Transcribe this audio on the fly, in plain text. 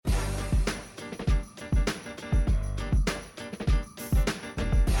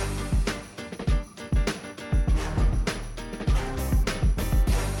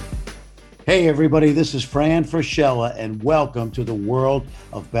Hey, everybody, this is Fran Fraschilla, and welcome to the World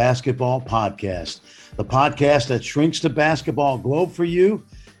of Basketball podcast, the podcast that shrinks the basketball globe for you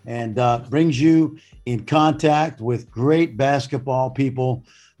and brings you in contact with great basketball people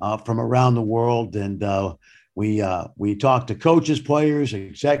from around the world. And we talk to coaches, players,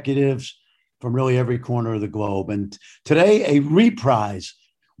 executives from really every corner of the globe. And today, a reprise.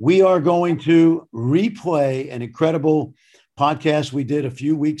 We are going to replay an incredible podcast we did a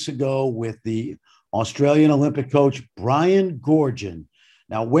few weeks ago with the Australian Olympic coach, Brian Goorjian.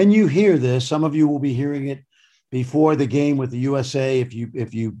 Now, when you hear this, some of you will be hearing it before the game with the USA. If you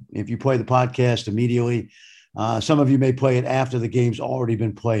play the podcast immediately, some of you may play it after the game's already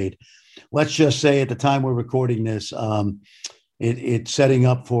been played. Let's just say at the time we're recording this, it's setting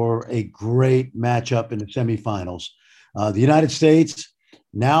up for a great matchup in the semifinals. The United States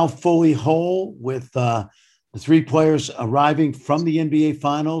now fully whole with the three players arriving from the NBA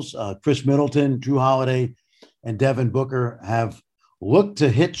Finals. Chris Middleton, Drew Holiday, and Devin Booker have looked to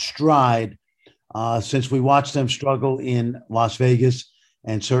hit stride since we watched them struggle in Las Vegas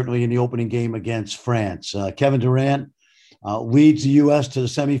and certainly in the opening game against France. Kevin Durant leads the U.S. to the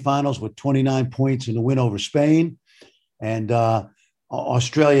semifinals with 29 points in the win over Spain. And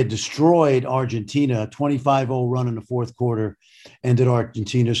Australia destroyed Argentina. A 25-0 run in the fourth quarter ended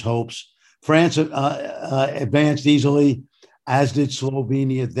Argentina's hopes. France advanced easily, as did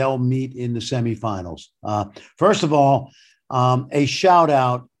Slovenia. They'll meet in the semifinals. First of all, a shout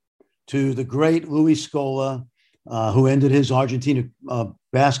out to the great Luis Scola, who ended his Argentina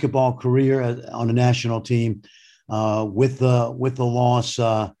basketball career on the national team with the loss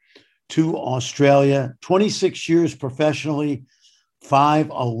to Australia. 26 years professionally,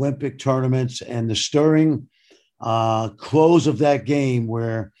 5 Olympic tournaments, and the stirring close of that game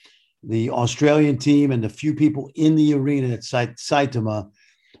where the Australian team and the few people in the arena at Saitama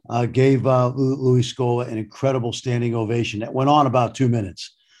gave Luis Scola an incredible standing ovation that went on about 2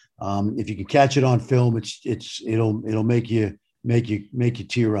 minutes. If you can catch it on film, it'll make you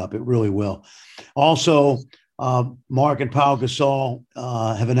tear up. It really will. Also, Mark and Pau Gasol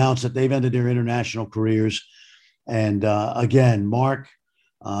have announced that they've ended their international careers. And again, Mark,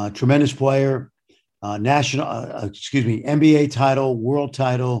 tremendous player, NBA title, world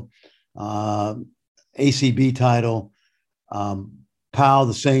title, ACB title. Pau,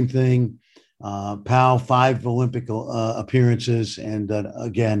 the same thing. Pau, 5 Olympic appearances. And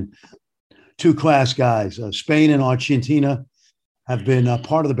again, 2 class guys. Spain and Argentina have been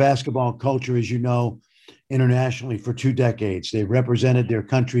part of the basketball culture, as you know, internationally for 2 decades. They've represented their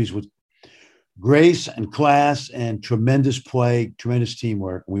countries with grace and class and tremendous play, tremendous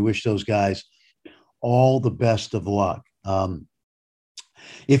teamwork. We wish those guys all the best of luck.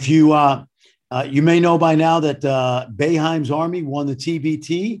 If you may know by now that Boeheim's Army won the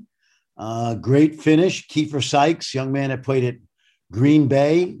TBT. Great finish. Kiefer Sykes, young man that played at Green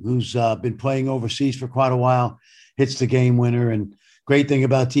Bay, who's been playing overseas for quite a while, hits the game winner. And great thing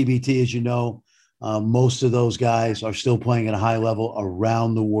about TBT, as you know, most of those guys are still playing at a high level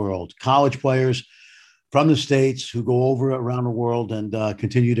around the world. College players from the States who go over around the world and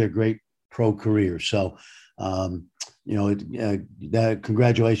continue their great pro careers. So,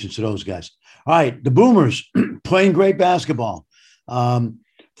 congratulations to those guys. All right, the Boomers playing great basketball.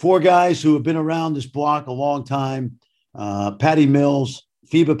 4 guys who have been around this block a long time. Patty Mills,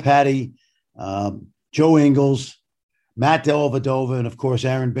 FIBA Patty, Joe Ingles, Matt Dellavedova, and of course,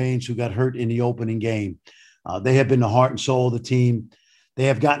 Aaron Baines, who got hurt in the opening game. They have been the heart and soul of the team. They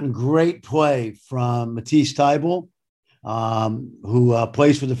have gotten great play from Matisse Thybulle, who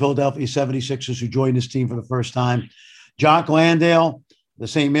plays for the Philadelphia 76ers, who joined this team for the first time. Jock Landale, the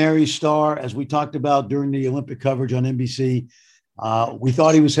St. Mary's star, as we talked about during the Olympic coverage on NBC. We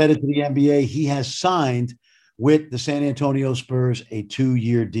thought he was headed to the NBA. He has signed with the San Antonio Spurs a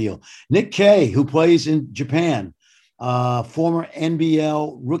 2-year deal. Nick Kay, who plays in Japan, former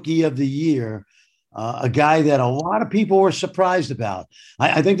NBL Rookie of the Year, a guy that a lot of people were surprised about.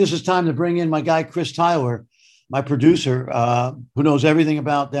 I think this is time to bring in my guy, Chris Tyler, my producer, who knows everything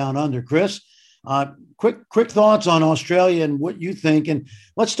about Down Under. Chris, quick thoughts on Australia and what you think. And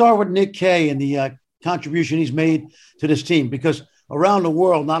let's start with Nick Kay and the contribution he's made to this team, because around the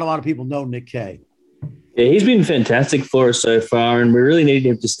world, not a lot of people know Nick Kay. Yeah, he's been fantastic for us so far, and we really needed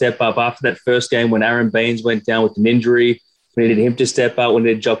him to step up after that first game when Aaron Baines went down with an injury. We needed him to step up. We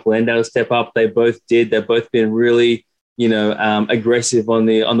needed Jock Landale to step up. They both did. They've both been really, aggressive on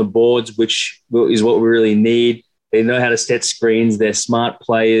the boards, which is what we really need. They know how to set screens. They're smart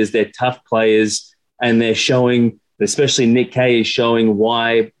players. They're tough players, and they're showing, especially Nick Kay is showing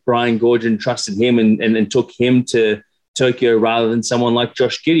why Brian Goorjian trusted him and took him to Tokyo rather than someone like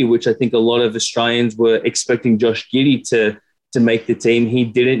Josh Giddey, which I think a lot of Australians were expecting Josh Giddey to make the team. He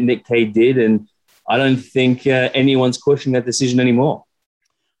didn't. Nick Kay did, and I don't think anyone's questioning that decision anymore.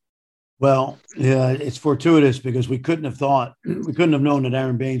 Well, yeah, it's fortuitous because we couldn't have known that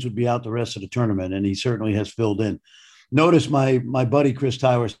Aaron Baines would be out the rest of the tournament, and he certainly has filled in. Notice my buddy Chris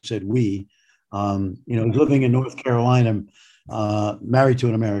Tyler said we. He's living in North Carolina, married to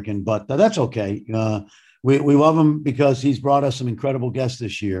an American, but that's okay. We love him because he's brought us some incredible guests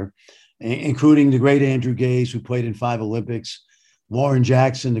this year, including the great Andrew Gaze, who played in 5 Olympics, Lauren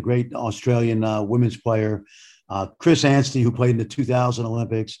Jackson, the great Australian women's player, Chris Anstey, who played in the 2000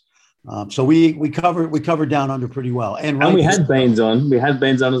 Olympics. So we covered down under pretty well, and we had Baines on. We had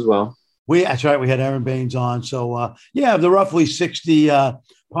Baines on as well. That's right. We had Aaron Baines on. So the roughly 60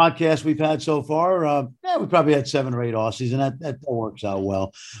 podcasts we've had so far, we probably had 7 or 8 Aussies, and that works out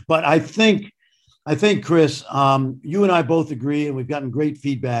well. But I think Chris, you and I both agree, and we've gotten great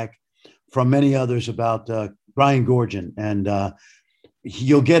feedback from many others about Brian Goorjian, and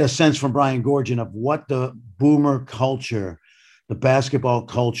you'll get a sense from Brian Goorjian of what the boomer culture, the basketball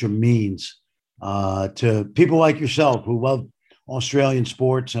culture means to people like yourself who love Australian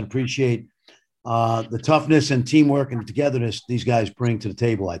sports and appreciate the toughness and teamwork and togetherness these guys bring to the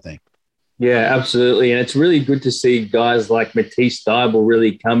table, I think. Yeah, absolutely. And it's really good to see guys like Matisse Thybulle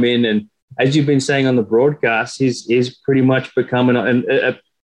really come in. And as you've been saying on the broadcast, he's pretty much becoming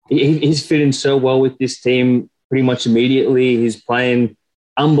he's fit in so well with this team pretty much immediately. He's playing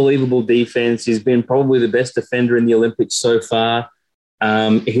unbelievable defense. He's been probably the best defender in the Olympics so far.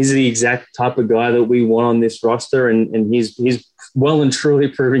 He's the exact type of guy that we want on this roster, and he's well and truly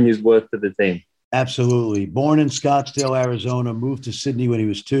proving his worth to the team. Absolutely. Born in Scottsdale, Arizona, moved to Sydney when he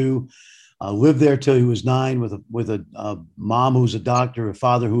was 2, lived there till he was 9 with a mom who's a doctor, a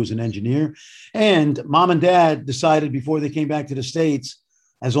father who was an engineer. And mom and dad decided before they came back to the States,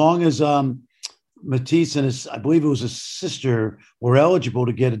 as long as Matisse and I believe it was his sister, were eligible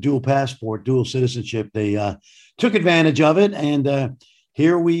to get a dual passport, dual citizenship, they took advantage of it. And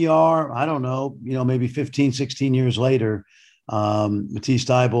here we are, I don't know, maybe 15, 16 years later. Matisse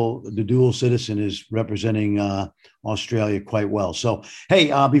Thybulle, the dual citizen, is representing Australia quite well. So,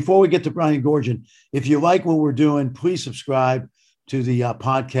 hey, before we get to Brian Goorjian, if you like what we're doing, please subscribe to the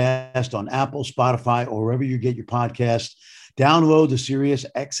podcast on Apple, Spotify, or wherever you get your podcasts. Download the Sirius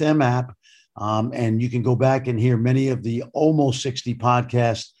XM app, and you can go back and hear many of the almost 60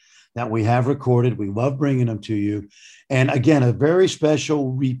 podcasts that we have recorded. We love bringing them to you. And again, a very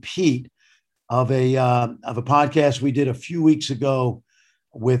special repeat of a podcast we did a few weeks ago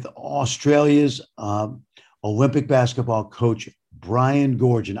with Australia's Olympic basketball coach, Brian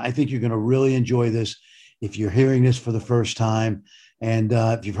Goorjian. I think you're going to really enjoy this if you're hearing this for the first time. And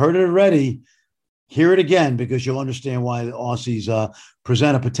if you've heard it already, hear it again, because you'll understand why the Aussies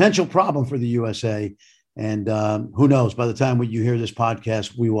present a potential problem for the USA. And who knows, by the time you hear this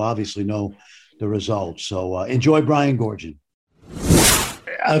podcast, we will obviously know the results. So enjoy Brian Goorjian.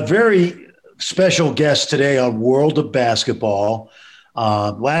 A very special guest today on World of Basketball.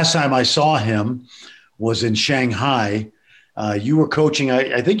 Last time I saw him was in Shanghai. You were coaching,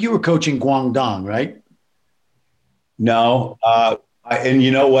 I think you were coaching Guangdong, right? No. And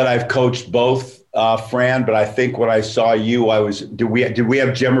you know what? I've coached both, Fran, but I think when I saw you, did we have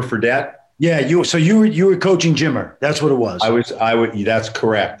Jimmer Fredette? Yeah, you were coaching Jimmer. That's what it was. That's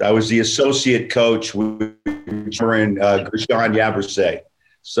correct. I was the associate coach with Jimmer and Gurshan Yabursay.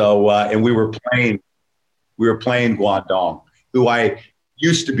 So, and we were playing Guangdong, who I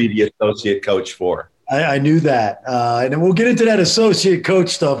used to be the associate coach for. I knew that. And we'll get into that associate coach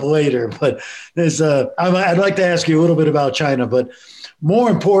stuff later, but I'd like to ask you a little bit about China, but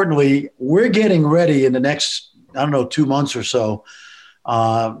more importantly, we're getting ready in the next, 2 months or so,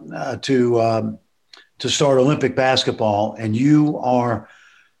 to start Olympic basketball. And you're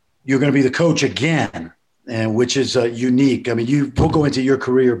going to be the coach again, and which is unique. I mean, we'll go into your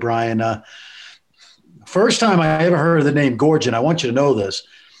career, Brian. First time I ever heard of the name Goorjian, I want you to know this,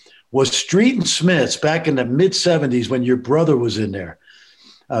 was Street and Smiths back in the mid-'70s when your brother was in there,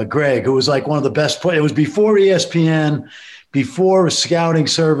 Greg, who was like one of the best players. It was before ESPN, before scouting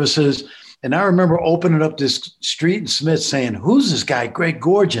services. And I remember opening up this Street and Smith saying, who's this guy, Greg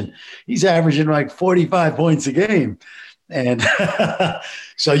Goorjian? He's averaging like 45 points a game. And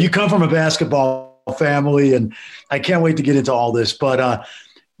so you come from a basketball family, and I can't wait to get into all this. But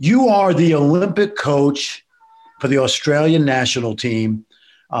you are the Olympic coach for the Australian national team,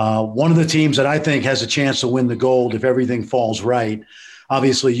 one of the teams that I think has a chance to win the gold if everything falls right.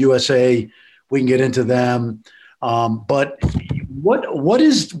 Obviously, USA, we can get into them. But what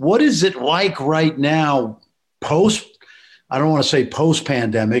is it like right now post I don't want to say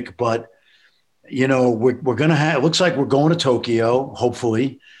post-pandemic, but we're going to have, it looks like we're going to Tokyo,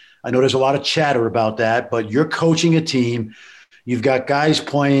 hopefully. I know there's a lot of chatter about that, but you're coaching a team. You've got guys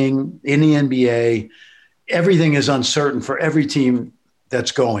playing in the NBA. Everything is uncertain for every team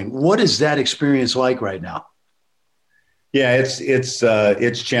that's going. What is that experience like right now? Yeah,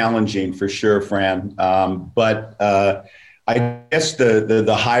 it's challenging for sure, Fran. But I guess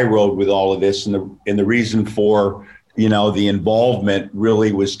the high road with all of this and the reason for the involvement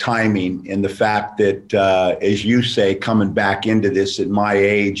really was timing, and the fact that as you say, coming back into this at my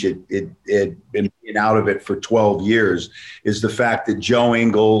age, it been out of it for 12 years, is the fact that Joe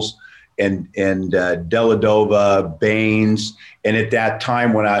Ingles and Deladova, Baines, and at that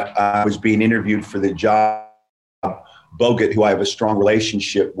time when I was being interviewed for the job, Bogut, who I have a strong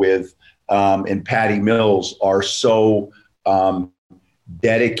relationship with, and Patty Mills are so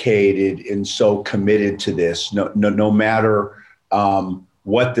dedicated and so committed to this. No matter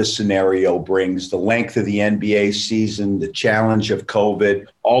what the scenario brings, the length of the NBA season, the challenge of COVID,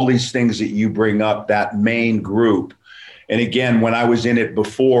 all these things that you bring up, that main group. And again, when I was in it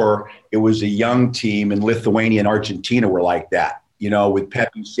before, it was a young team, and Lithuania and Argentina were like that. With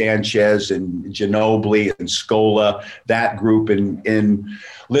Pepe Sanchez and Ginobili and Scola, that group in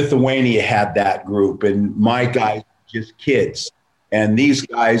Lithuania had that group, and my guys were just kids. And these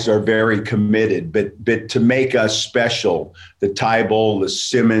guys are very committed, but to make us special, the Thybulle, the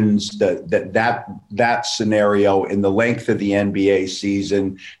Simmons, that scenario in the length of the NBA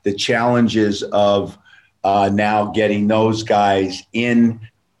season, the challenges of now getting those guys into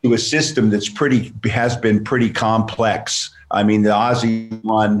a system has been pretty complex. I mean, the Aussie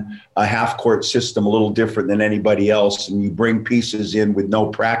run a half-court system a little different than anybody else, and you bring pieces in with no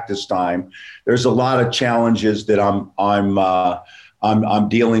practice time. There's a lot of challenges that I'm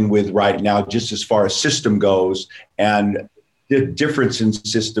dealing with right now, just as far as system goes, and the difference in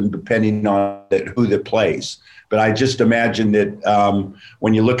system depending on who that plays. But I just imagine that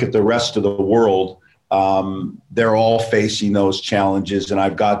when you look at the rest of the world, they're all facing those challenges. And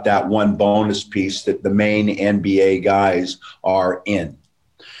I've got that one bonus piece that the main NBA guys are in.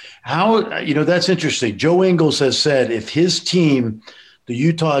 That's interesting. Joe Ingles has said if his team, the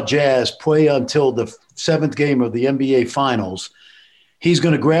Utah Jazz, play until the 7th game of the NBA Finals, he's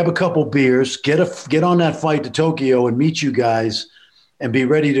going to grab a couple beers, get on that flight to Tokyo and meet you guys and be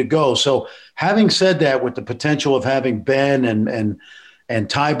ready to go. So having said that, with the potential of having Ben and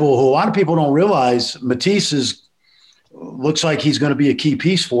Thybulle, who a lot of people don't realize, Matisse looks like he's going to be a key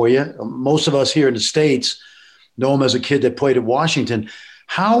piece for you. Most of us here in the States know him as a kid that played at Washington.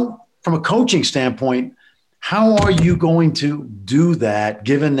 How, from a coaching standpoint, how are you going to do that,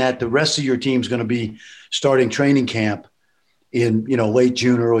 given that the rest of your team is going to be starting training camp in late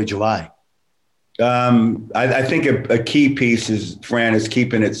June, early July? I think a key piece is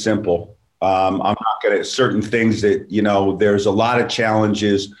keeping it simple. I'm not going to certain things that, there's a lot of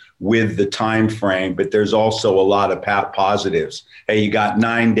challenges with the time frame, but there's also a lot of positives. Hey, you got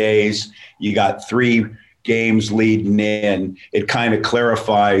 9 days, you got 3 games leading in. It kind of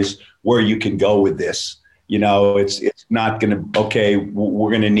clarifies where you can go with this. It's not going to, okay, we're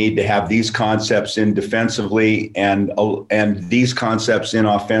going to need to have these concepts in defensively and these concepts in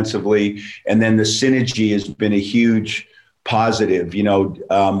offensively. And then the synergy has been a huge positive,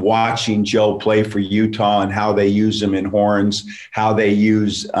 watching Joe play for Utah and how they use him in horns, how they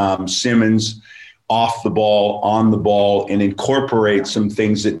use Simmons off the ball, on the ball, and incorporate some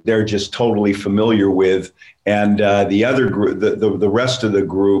things that they're just totally familiar with. And the other group, the rest of the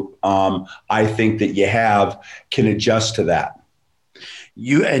group, I think that you can adjust to that.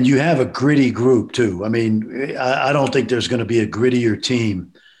 You have a gritty group too. I mean, I don't think there's going to be a grittier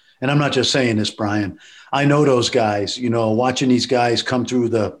team. And I'm not just saying this, Brian. I know those guys, watching these guys come through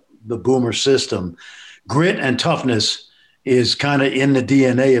the Boomer system. Grit and toughness is kind of in the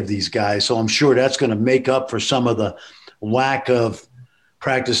DNA of these guys. So I'm sure that's going to make up for some of the lack of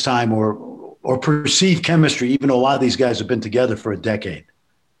practice time or perceived chemistry, even though a lot of these guys have been together for a decade.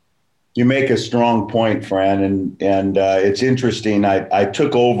 You make a strong point, Fran, and it's interesting. I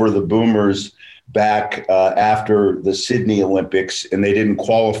took over the Boomers back after the Sydney Olympics, and they didn't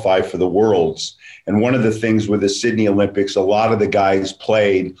qualify for the Worlds. And one of the things with the Sydney Olympics, a lot of the guys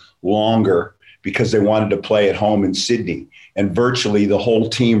played longer because they wanted to play at home in Sydney. And virtually the whole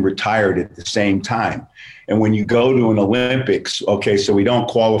team retired at the same time. And when you go to an Olympics, okay, so we don't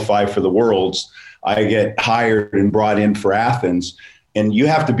qualify for the Worlds, I get hired and brought in for Athens. And you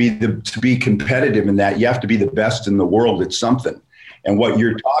have to be competitive in that. You have to be the best in the world at something. And what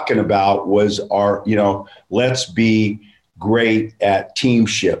you're talking about was let's be great at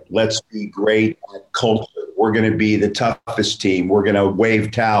teamship. Let's be great at culture. We're going to be the toughest team. We're going to wave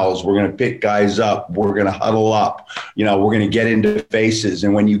towels. We're going to pick guys up. We're going to huddle up. We're going to get into faces.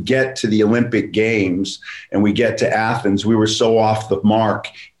 And when you get to the Olympic Games and we get to Athens, we were so off the mark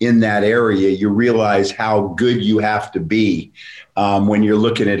in that area. You realize how good you have to be when you're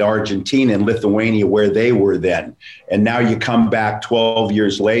looking at Argentina and Lithuania, where they were then. And now you come back 12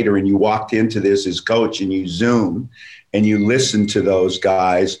 years later and you walked into this as coach and you Zoom and you listen to those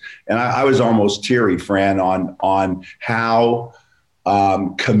guys. And I was almost teary, Fran, on how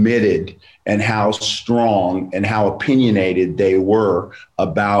committed and how strong and how opinionated they were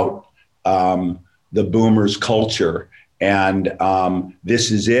about the Boomers culture. And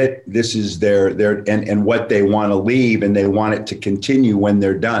this is it. This is their and what they want to leave, and they want it to continue when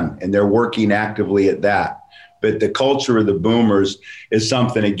they're done. And they're working actively at that. But the culture of the Boomers is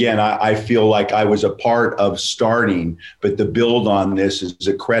something, again, I feel like I was a part of starting, but the build on this is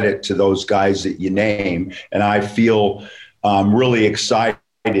a credit to those guys that you name. And I feel really excited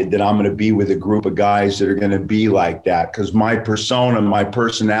that I'm going to be with a group of guys that are going to be like that, because my persona, my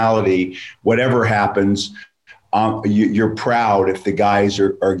personality, whatever happens, you're proud if the guys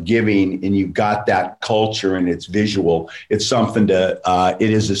are giving and you've got that culture and it's visual. It's something it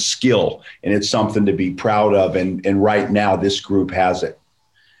is a skill and it's something to be proud of. And right now this group has it.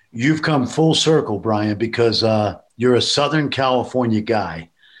 You've come full circle, Brian, because you're a Southern California guy.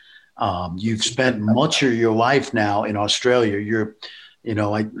 You've spent much of your life now in Australia. You're,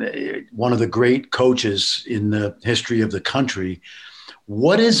 one of the great coaches in the history of the country.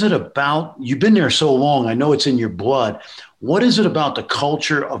 What is it about, you've been there so long, I know it's in your blood. What is it about the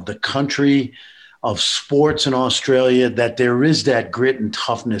culture of the country, of sports in Australia, that there is that grit and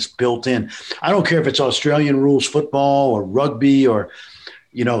toughness built in? I don't care if it's Australian rules football or rugby or,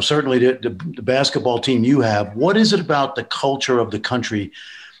 certainly the basketball team you have. What is it about the culture of the country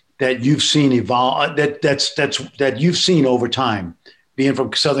that you've seen evolve, that you've seen over time, being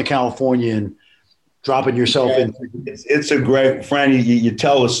from Southern California and dropping yourself in? It's a great friend. You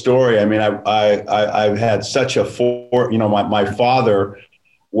tell a story. I mean, I've had such a my father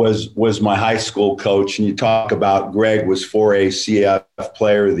was my high school coach, and you talk about Greg was 4A CF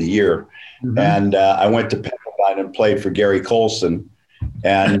Player of the Year, and I went to Pepperdine and played for Gary Colson,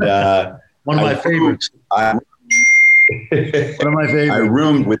 and one of my favorites. One of my favorites.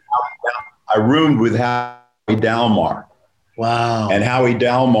 I roomed with Howie Dalmar. Wow. And Howie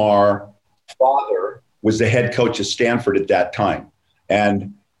Dalmar, father, was the head coach of Stanford at that time.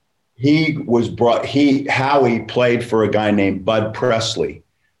 And Howie played for a guy named Bud Presley,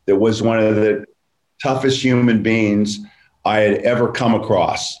 that was one of the toughest human beings I had ever come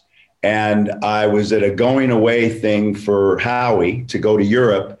across. And I was at a going away thing for Howie to go to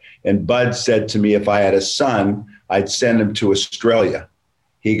Europe. And Bud said to me, if I had a son, I'd send him to Australia.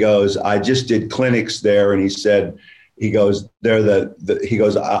 He goes, I just did clinics there. And he goes,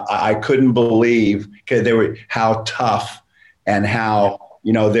 I couldn't believe they were how tough and how,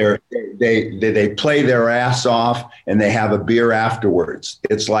 they play their ass off and they have a beer afterwards.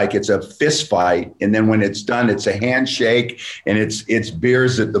 It's like it's a fist fight. And then when it's done, it's a handshake and it's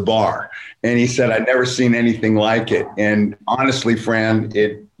beers at the bar. And he said, I'd never seen anything like it. And honestly, Fran,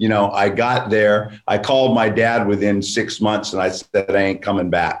 I got there, I called my dad within 6 months and I said, I ain't coming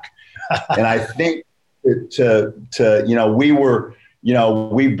back. And I think we were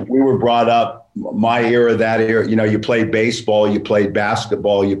brought up, my era, that era, you played baseball, you played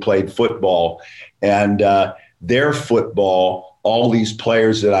basketball, you played football, and their football, all these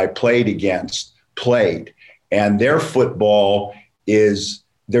players that I played against played, and their football there's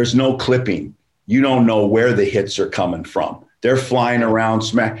no clipping. You don't know where the hits are coming from. They're flying around,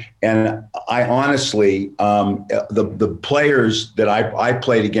 smack. And I honestly, the players that I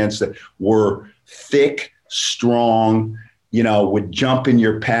played against that were thick, strong, would jump in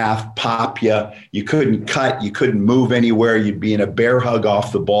your path, pop you. You couldn't cut. You couldn't move anywhere. You'd be in a bear hug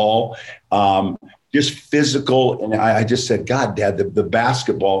off the ball. Just physical. And I just said, God, Dad, the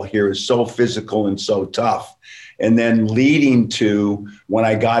basketball here is so physical and so tough. And then leading to when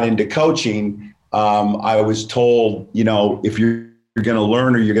I got into coaching, I was told, if you're going to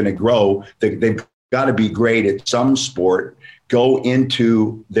learn or you're going to grow, they've got to be great at some sport. Go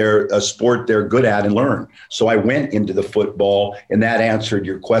into a sport they're good at and learn. So I went into the football, and that answered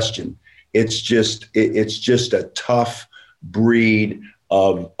your question. It's just a tough breed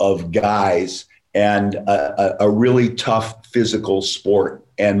of guys and a really tough physical sport.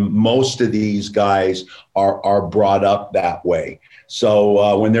 And most of these guys are brought up that way.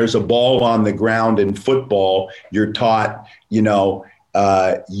 So when there's a ball on the ground in football, you're taught, you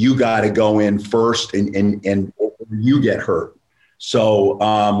got to go in first and you get hurt. So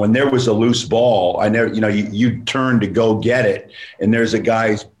when there was a loose ball, I never, you turn to go get it, and there's a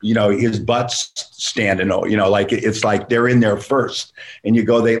guy's, his butt's standing, like it's like they're in there first, and you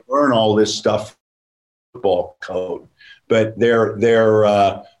go, they learn all this stuff, football code, but they're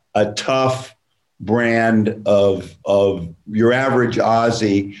a tough brand of your average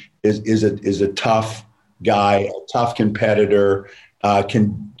Aussie is a tough guy, a tough competitor,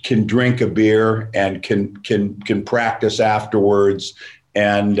 can drink a beer and can practice afterwards,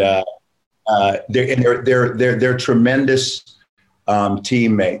 and they're tremendous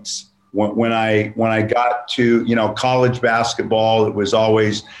teammates. When I got to college basketball, it was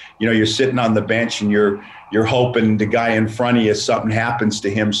always you're sitting on the bench and you're hoping the guy in front of you, something happens to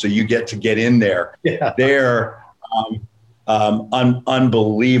him, so you get in there. Yeah. They're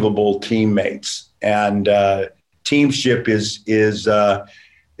unbelievable teammates, and teamship is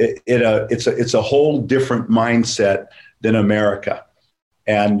it's a whole different mindset than America.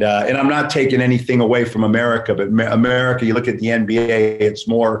 And I'm not taking anything away from America, but America, you look at the NBA, it's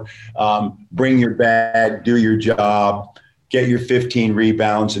more bring your bag, do your job, get your 15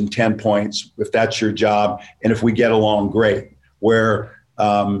 rebounds and 10 points if that's your job. And if we get along, great. Where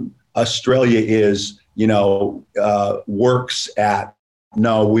Australia is, works at,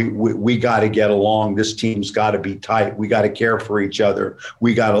 no, we got to get along. This team's got to be tight. We got to care for each other.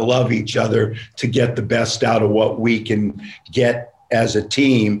 We got to love each other to get the best out of what we can get as a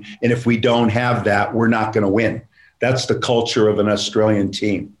team. And if we don't have that, we're not going to win. That's the culture of an Australian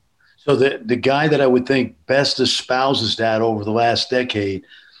team. So the guy that I would think best espouses that over the last decade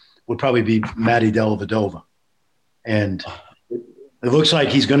would probably be Matty Dellavedova. And it looks like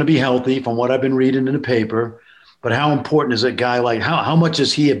he's going to be healthy from what I've been reading in the paper. But how important is a guy like how much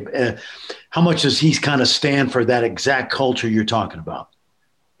does he kind of stand for that exact culture you're talking about?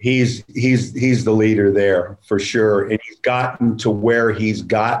 He's the leader there for sure, and he's gotten to where he's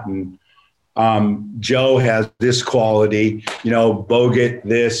gotten. Joe has this quality, Bogut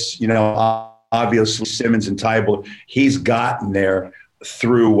this, obviously Simmons and Tybalt. He's gotten there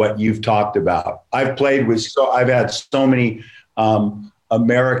through what you've talked about. I've had so many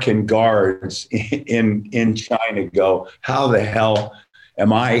American guards in China go, how the hell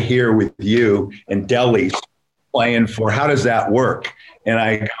am I here with you and Delhi's playing for? How does that work? And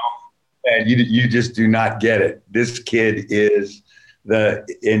I go, man, you just do not get it. This kid is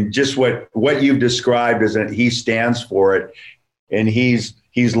and just what you've described is that he stands for it, and he's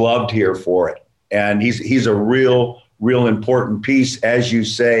loved here for it. And he's a real important piece, as you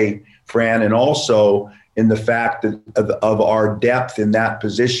say, Fran, and also in the fact that of our depth in that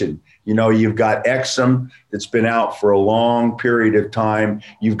position. You've got Exum that's been out for a long period of time.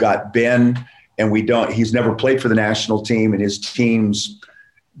 You've got Ben, and he's never played for the national team, and his team's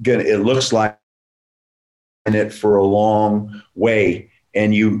it looks like in it for a long way.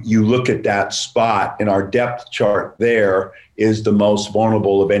 And you look at that spot, and our depth chart there is the most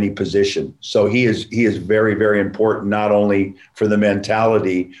vulnerable of any position. So he is very, very important, not only for the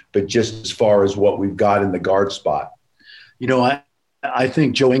mentality, but just as far as what we've got in the guard spot. I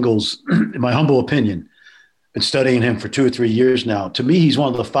think Joe Ingles, in my humble opinion, been studying him for 2 or 3 years now. To me, he's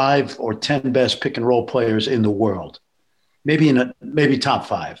one of the 5 or 10 best pick and roll players in the world, maybe top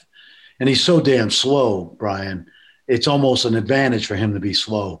 5. And he's so damn slow, Brian. It's almost an advantage for him to be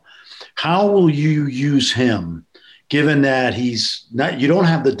slow. How will you use him, given that he's not? You don't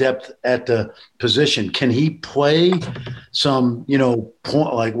have the depth at the position. Can he play some,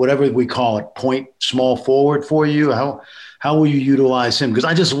 point, like whatever we call it, point small forward for you? How will you utilize him? Because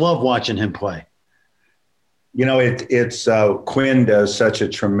I just love watching him play. It's Quinn does such a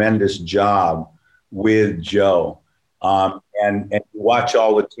tremendous job with Joe, and watch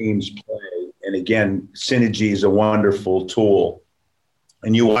all the teams play. And again, synergy is a wonderful tool.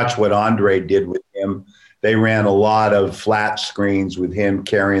 And you watch what Andre did with him. They ran a lot of flat screens with him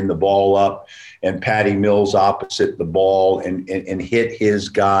carrying the ball up, and Patty Mills opposite the ball and hit his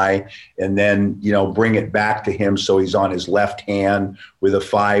guy, and then, bring it back to him so he's on his left hand with a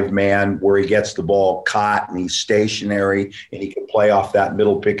 5-man where he gets the ball caught and he's stationary and he can play off that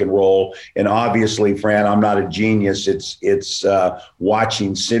middle pick and roll. And obviously, Fran, I'm not a genius. It's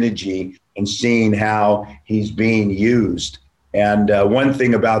watching synergy and seeing how he's being used. And one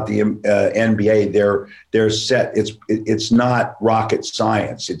thing about the NBA, they're set. It's not rocket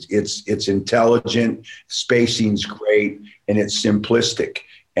science. It's intelligent. Spacing's great, and it's simplistic,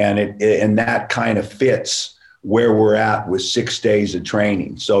 and that kind of fits where we're at with 6 days of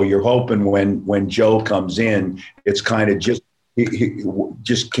training. So you're hoping when Joe comes in, it's kind of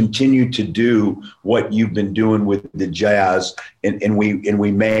just continue to do what you've been doing with the Jazz, and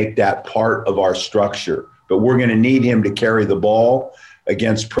we make that part of our structure. but we're going to need him to carry the ball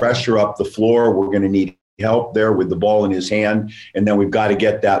against pressure up the floor. We're going to need help there with the ball in his hand, and then we've got to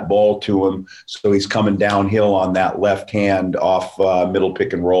get that ball to him so he's coming downhill on that left hand off middle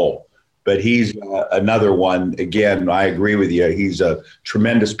pick and roll. But he's another one. Again, I agree with you. He's a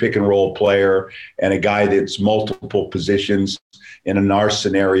tremendous pick and roll player and a guy that's multiple positions. And in our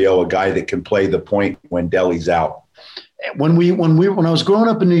scenario, a guy that can play the point when Delly's out. When I was growing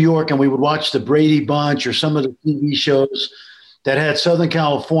up in New York and we would watch the Brady Bunch or some of the TV shows that had Southern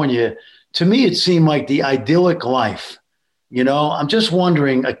California, to me, it seemed like the idyllic life. You know, I'm just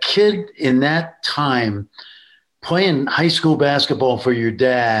wondering, a kid in that time playing high school basketball for your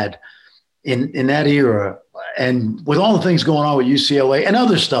dad in that era, and with all the things going on with UCLA and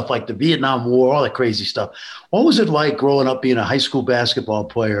other stuff like the Vietnam War, all that crazy stuff. What was it like growing up being a high school basketball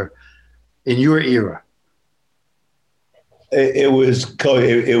player in your era? It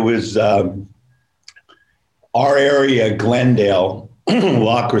was our area, Glendale,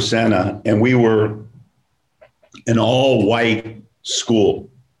 La Crescenta, and we were an all-white school.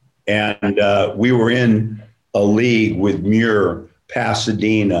 And we were in a league with Muir,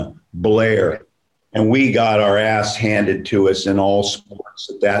 Pasadena, Blair, and we got our ass handed to us in all sports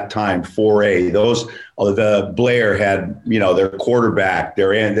at that time, 4A. The Blair had, their quarterback,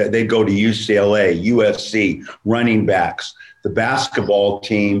 they'd go to UCLA, USC, running backs. The basketball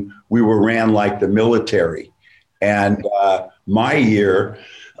team, we were ran like the military. And my year,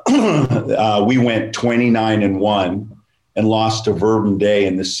 we went 29-1 and lost to Verbum-Day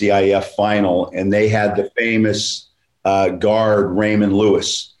in the CIF final. And they had the famous guard, Raymond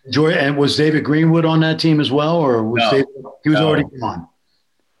Lewis. And was David Greenwood on that team as well, or was he was already gone?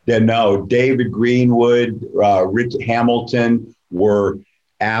 Yeah, no, David Greenwood, Rich Hamilton were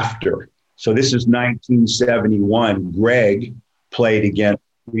after. So this is 1971. Greg played against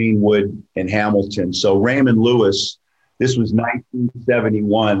Greenwood and Hamilton. So Raymond Lewis, this was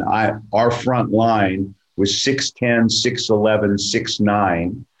 1971. Our front line was 6'10", 6'11",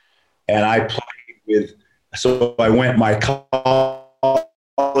 6'9", and I played with. So I went. My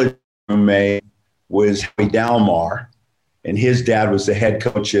college roommate was Howie Dalmar, and his dad was the head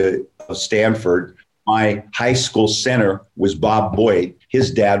coach of Stanford. My high school center was Bob Boyd.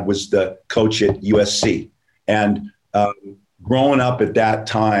 His dad was the coach at USC. And growing up at that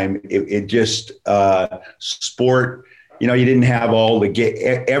time, it just sport. You didn't have all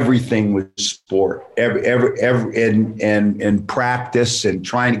everything was sport. And practice and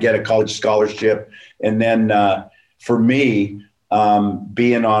trying to get a college scholarship. And then for me,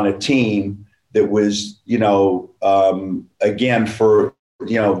 being on a team that was, again, for,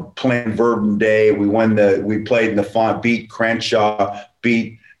 playing Verbum-Day, we played in the font, beat Crenshaw,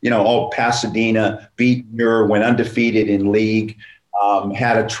 beat, all Pasadena, beat Muir, went undefeated in league,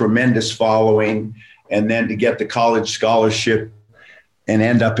 had a tremendous following, and then to get the college scholarship and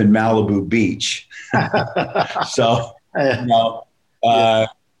end up in Malibu Beach. So,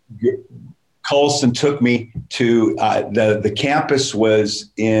 Colson took me to the campus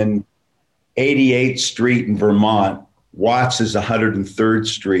was in 88th Street in Vermont. Watts is 103rd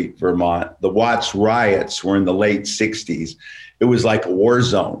Street, Vermont. The Watts riots were in the late 60s. It was like a war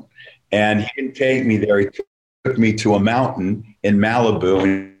zone. And he didn't take me there. He took me to a mountain in Malibu,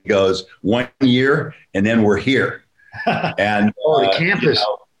 and he goes, 1 year, and then we're here. And the campus.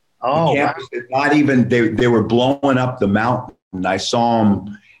 The campus, not even, they were blowing up the mountain. I saw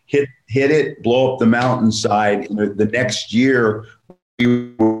them hit it, blow up the mountainside. The next year,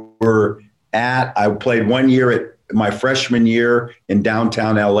 I played 1 year at my freshman year in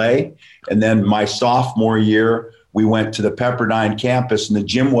downtown LA. And then my sophomore year, we went to the Pepperdine campus, and the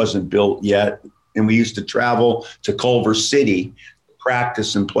gym wasn't built yet. And we used to travel to Culver City to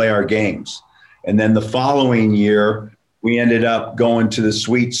practice and play our games. And then the following year, we ended up going to the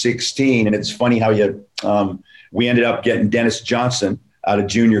Sweet 16. And it's funny how we ended up getting Dennis Johnson out of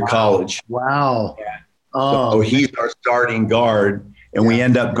junior college. Wow. So he's our starting guard, and we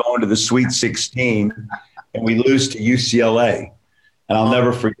end up going to the Sweet 16, and we lose to UCLA. And I'll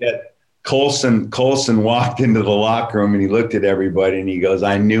never forget, Colson walked into the locker room, and he looked at everybody, and he goes,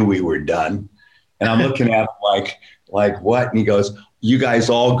 "I knew we were done." And I'm looking at him like what? And he goes, "You guys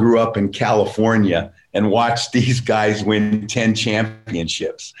all grew up in California and watched these guys win 10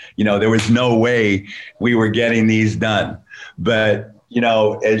 championships. There was no way we were getting these done." But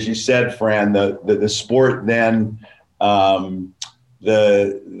as you said, Fran, the sport then,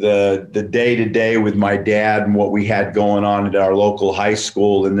 the day-to-day with my dad and what we had going on at our local high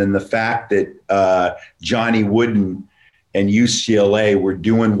school, and then the fact that Johnny Wooden and UCLA were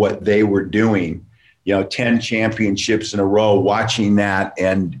doing what they were doing, 10 championships in a row, watching that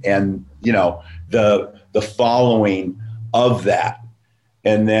and the following of that.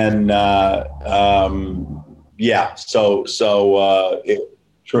 And then,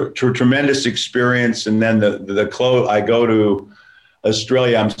 tremendous experience. And then I go to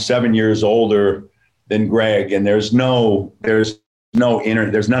Australia. I'm 7 years older than Greg, and there's none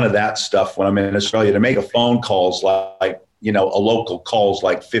of that stuff when I'm in Australia. To make a phone call's like, a local call's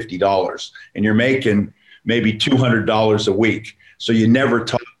like $50, and you're making maybe $200 a week. So you never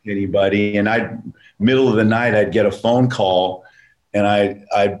talk to anybody. And middle of the night, I'd get a phone call, and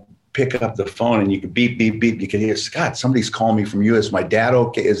I'd pick up the phone, and you could beep, beep, beep. You could hear, Scott, somebody's calling me from US. My dad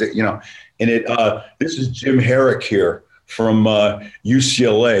okay? Is it, and this is Jim Herrick here from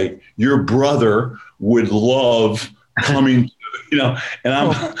UCLA. Your brother would love coming, and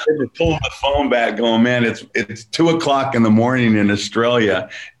I'm pulling the phone back going, man, it's 2:00 in the morning in Australia.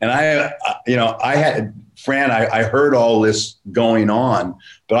 And I heard all this going on,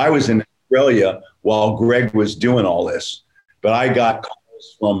 but I was in Australia while Greg was doing all this. But I got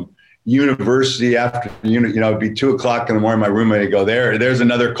calls from university after, it'd be 2:00 in the morning. My roommate would go, there's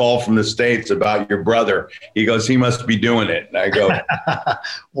another call from the States about your brother. He goes, he must be doing it. And I go,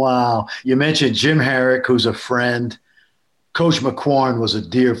 wow. You mentioned Jim Herrick, who's a friend. Coach McQuarn was a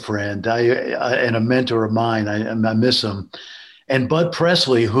dear friend and a mentor of mine. I miss him. And Bud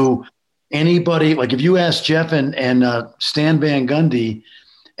Presley, who anybody, like if you ask Jeff and Stan Van Gundy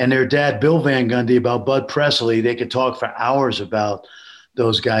and their dad, Bill Van Gundy, about Bud Presley, they could talk for hours about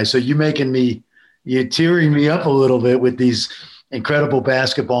those guys. So you're tearing me up a little bit with these incredible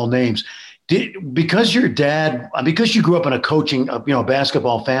basketball names. Because you grew up in a coaching,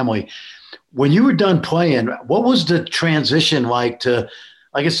 basketball family, when you were done playing, what was the transition like to,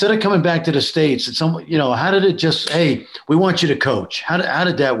 like, instead of coming back to the States, how did it just, hey, we want you to coach? How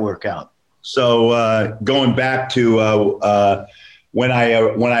did that work out? So going back to when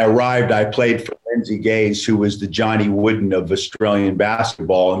I arrived, I played for Lindsay Gaze, who was the Johnny Wooden of Australian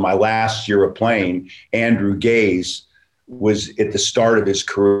basketball. In my last year of playing, Andrew Gaze was at the start of his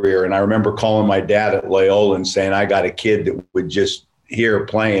career. And I remember calling my dad at Loyola and saying, I got a kid that would just here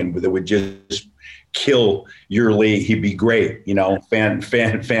playing that would just kill your league. He'd be great,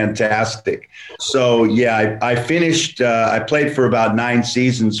 fantastic. So yeah, I finished, I played for about 9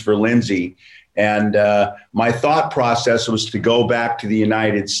 seasons for Lindsay. And my thought process was to go back to the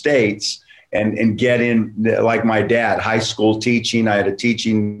United States and get in, like my dad, high school teaching. I had a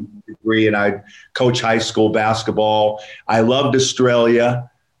teaching degree and I'd coach high school basketball. I loved Australia.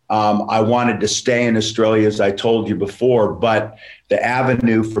 I wanted to stay in Australia, as I told you before, but the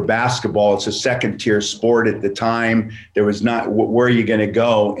avenue for basketball, it's a second-tier sport at the time. There was not, where are you going to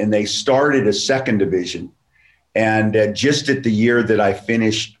go? And they started a second division. And just at the year that I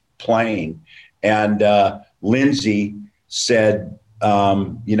finished playing, and Lindsay said,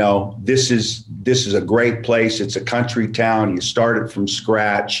 this is a great place. It's a country town. You started from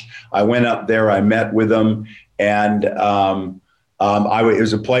scratch. I went up there. I met with them, and it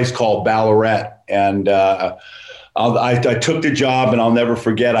was a place called Ballarat, and I took the job, and I'll never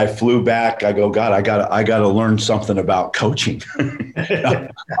forget. I flew back. I go, God, I got to learn something about coaching.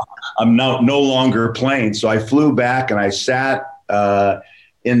 I'm no longer playing, so I flew back and I sat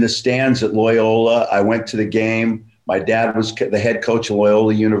in the stands at Loyola. I went to the game. My dad was the head coach of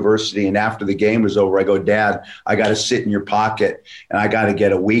Loyola University, and after the game was over, I go, Dad, I got to sit in your pocket, and I got to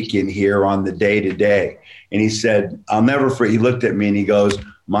get a week in here on the day-to-day. And he said, I'll never forget. He looked at me and he goes,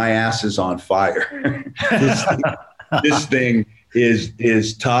 my ass is on fire. This thing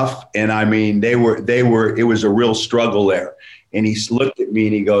is tough. And I mean, it was a real struggle there. And he looked at me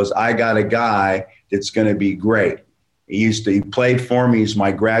and he goes, I got a guy that's going to be great. He played for me. He's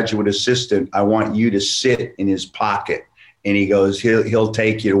my graduate assistant. I want you to sit in his pocket. And he goes, he'll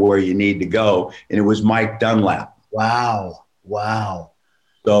take you to where you need to go. And it was Mike Dunlap. Wow.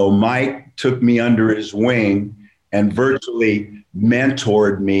 So Mike took me under his wing and virtually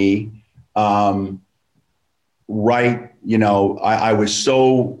mentored me. I was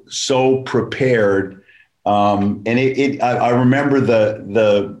so prepared. And I remember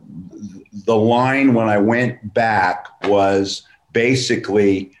the line when I went back was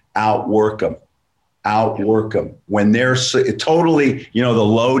basically outwork them. When they're totally, the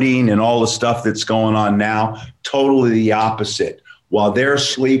loading and all the stuff that's going on now, totally the opposite. While they're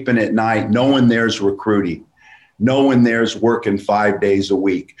sleeping at night, no one there's recruiting. No one there's working 5 days a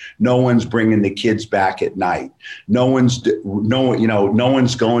week. No one's bringing the kids back at night. No one's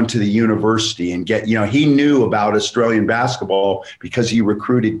going to the university and he knew about Australian basketball because he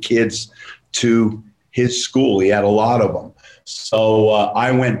recruited kids to his school. He had a lot of them. So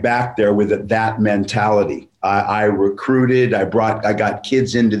I went back there with that mentality. I recruited. I got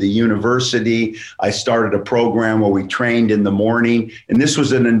kids into the university. I started a program where we trained in the morning. And this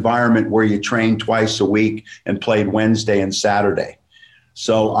was an environment where you trained twice a week and played Wednesday and Saturday.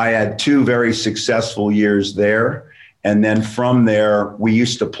 So I had 2 very successful years there. And then from there, we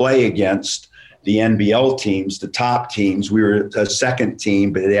used to play against the NBL teams, the top teams. We were a second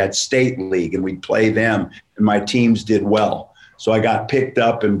team, but they had state league, and we'd play them. And my teams did well. So I got picked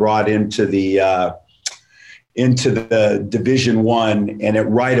up and brought into the Division I, and at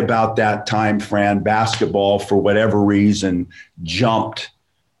right about that time, Fran, basketball, for whatever reason, jumped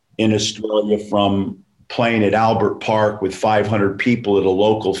in Australia from playing at Albert Park with 500 people at a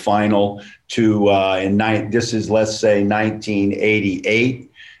local final to this is, let's say, 1988.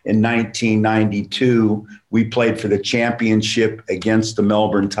 In 1992, we played for the championship against the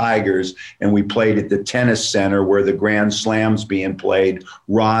Melbourne Tigers, and we played at the tennis center where the Grand Slam's being played,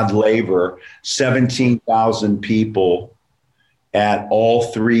 Rod Laver, 17,000 people at all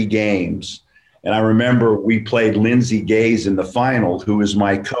 3 games. And I remember we played Lindsey Gaze in the final, who was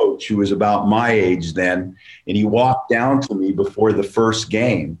my coach, who was about my age then, and he walked down to me before the first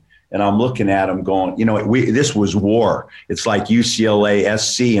game. And I'm looking at him going, this was war. It's like UCLA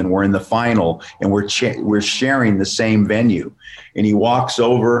SC, and we're in the final, and we're sharing the same venue. And he walks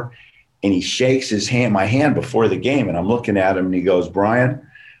over and he shakes my hand before the game. And I'm looking at him and he goes, "Brian,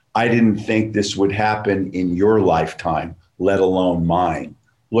 I didn't think this would happen in your lifetime, let alone mine.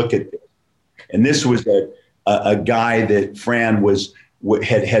 Look at this." And this was a guy that Fran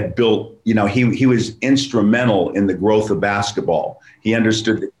had built. He was instrumental in the growth of basketball. He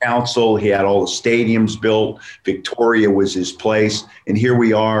understood the council. He had all the stadiums built. Victoria was his place. And here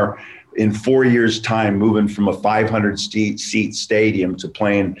we are in 4 years' time, moving from a 500-seat stadium to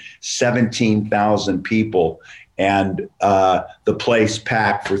playing 17,000 people, and the place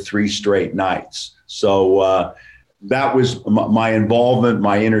packed for 3 straight nights. So that was my involvement.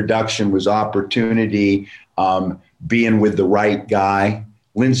 My introduction was opportunity, being with the right guy.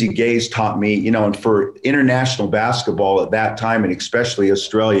 Lindsey Gaze taught me, and for international basketball at that time, and especially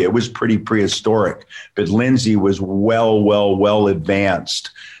Australia, it was pretty prehistoric. But Lindsey was well advanced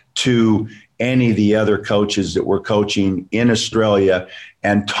to any of the other coaches that were coaching in Australia,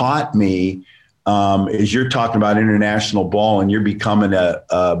 and taught me, as you're talking about international ball and you're becoming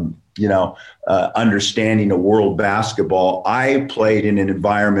understanding of world basketball. I played in an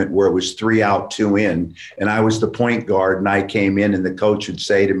environment where it was 3 out, 2 in, and I was the point guard, and I came in, and the coach would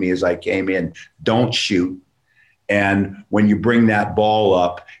say to me as I came in, "Don't shoot. And when you bring that ball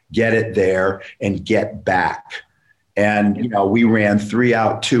up, get it there and get back." And, we ran 3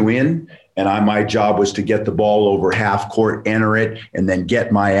 out, 2 in, and my job was to get the ball over half court, enter it, and then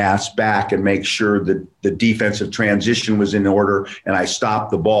get my ass back and make sure that the defensive transition was in order, and I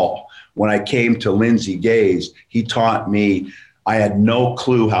stopped the ball. When I came to Lindsey Gaze, he taught me, I had no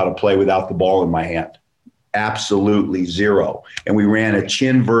clue how to play without the ball in my hand. Absolutely zero. And we ran a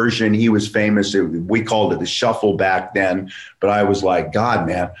chin version. He was famous. We called it the shuffle back then. But I was like, God,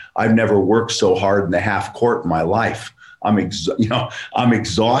 man, I've never worked so hard in the half court in my life. I'm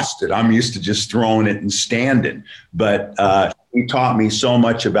exhausted. I'm used to just throwing it and standing. But he taught me so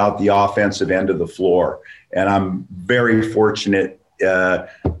much about the offensive end of the floor. And I'm very fortunate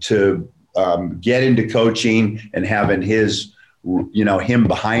to get into coaching and having him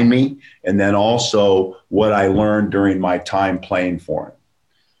behind me. And then also what I learned during my time playing for him.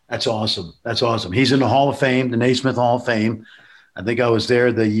 That's awesome. That's awesome. He's in the Hall of Fame, the Naismith Hall of Fame. I think I was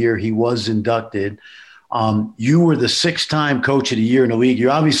there the year he was inducted. You were the 6-time coach of the year in the league. You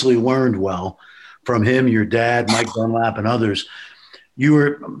obviously learned well from him, your dad, Mike Dunlap, and others. You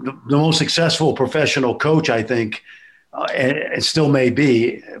were the most successful professional coach, I think, and it still may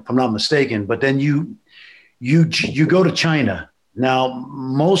be, if I'm not mistaken. But then you go to China. Now,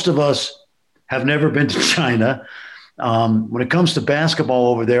 most of us have never been to China. When it comes to basketball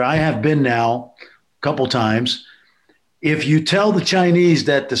over there, I have been now a couple times. If you tell the Chinese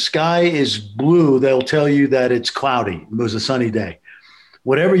that the sky is blue, they'll tell you that it's cloudy. It was a sunny day.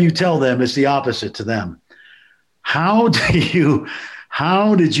 Whatever you tell them, it's the opposite to them. How did you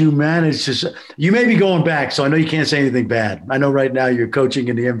manage to – you may be going back, so I know you can't say anything bad. I know right now you're coaching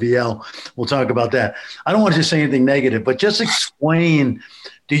in the NBL. We'll talk about that. I don't want to say anything negative, but just explain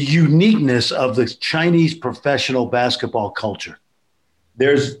the uniqueness of the Chinese professional basketball culture.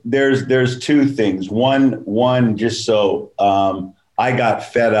 There's 2 things. One, just so I got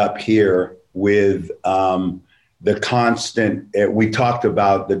fed up here with the constant. We talked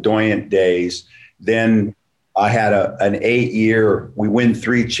about the Doyant days. Then I had an 8-year. We win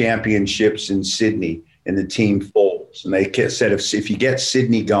 3 championships in Sydney, and the team fold. Spurs. And they said, if you get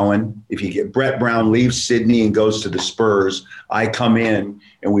Sydney going, if you get Brett Brown leaves Sydney and goes to the Spurs, I come in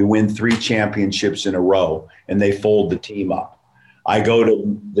and we win 3 championships in a row, and they fold the team up. I go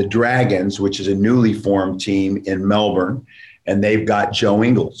to the Dragons, which is a newly formed team in Melbourne, and they've got Joe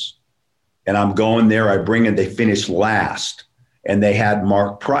Ingles. And I'm going there. I bring in, they finished last, and they had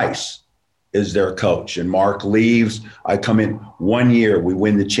Mark Price as their coach. And Mark leaves. I come in 1 year, we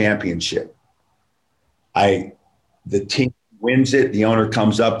win the championship. The team wins it. The owner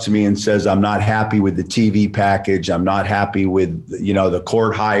comes up to me and says, I'm not happy with the TV package. I'm not happy with, the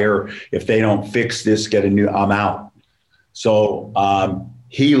court hire. If they don't fix this, I'm out. So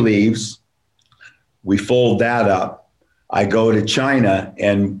he leaves. We fold that up. I go to China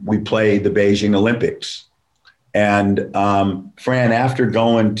and we play the Beijing Olympics. And Fran, after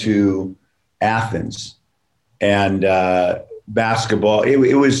going to Athens and basketball,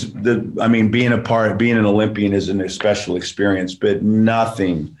 it was being an Olympian is a special experience, but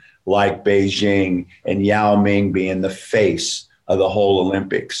nothing like Beijing and Yao Ming being the face of the whole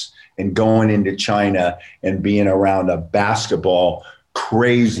Olympics and going into China and being around a basketball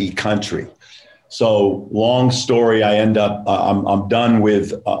crazy country. So long story, I end up, I'm done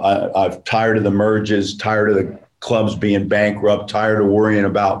with, I'm tired of the merges, tired of the clubs being bankrupt, tired of worrying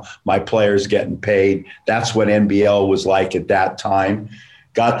about my players getting paid. That's what NBL was like at that time.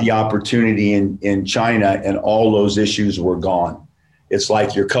 Got the opportunity in China, and all those issues were gone. It's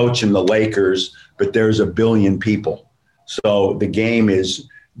like you're coaching the Lakers, but there's 1 billion people. So the game is,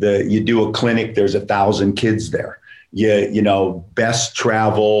 you do a clinic, there's 1,000 kids there. Best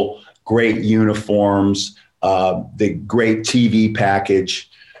travel, great uniforms, the great TV package,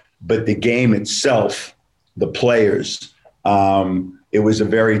 but the game itself, the players, it was a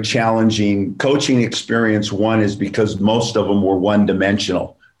very challenging coaching experience. One is because most of them were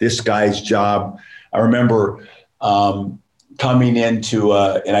one-dimensional. This guy's job, I remember coming into,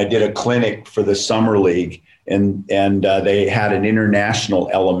 and I did a clinic for the Summer League, and they had an international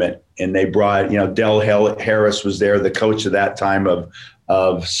element, and they brought, Del Harris was there, the coach of that time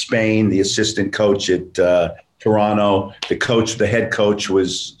of Spain, the assistant coach at Toronto. The head coach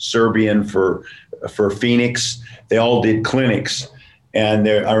was Serbian for Phoenix. They all did clinics. And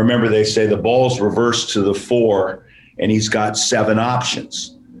I remember they say the ball's reversed to the 4 and he's got 7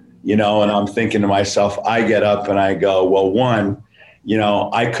 options, and I'm thinking to myself, I get up and I go, well, one,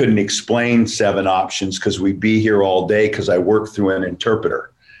 I couldn't explain 7 options because we'd be here all day because I work through an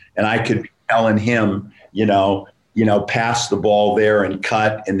interpreter. And I could be telling him, pass the ball there and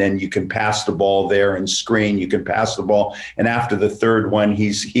cut, and then you can pass the ball there and screen. You can pass the ball. And after the 3rd one,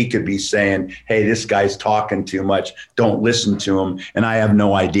 he could be saying, hey, this guy's talking too much. Don't listen to him. And I have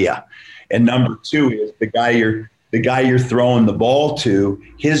no idea. And number 2 is the guy you're throwing the ball to,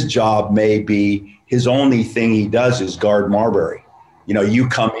 his job may be, his only thing he does is guard Marbury. You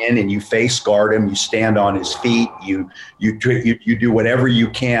come in and you face guard him, you stand on his feet, you do whatever you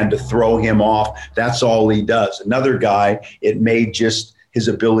can to throw him off. That's all he does. Another guy, it may just his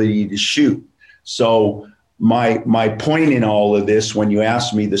ability to shoot. So my point in all of this, when you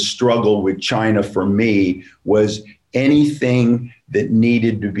asked me the struggle with China for me, was anything that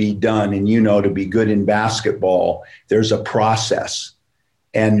needed to be done. And to be good in basketball, there's a process.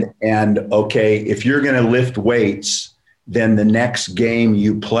 And okay, if you're going to lift weights, then the next game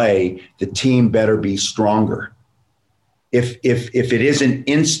you play, the team better be stronger. If it isn't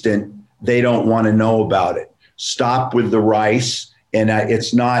instant, they don't want to know about it. Stop with the rice. And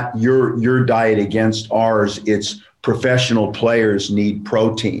it's not your diet against ours. It's professional players need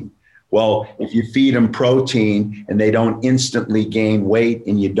protein. Well, if you feed them protein and they don't instantly gain weight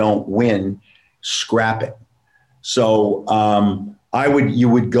and you don't win, scrap it. So, you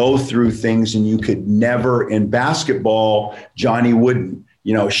would go through things, and you could never, in basketball, Johnny wouldn't,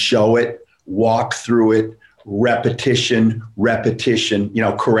 show it, walk through it, repetition,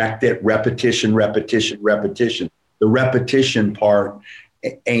 correct it, repetition. The repetition part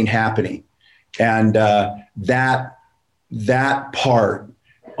ain't happening. And that part,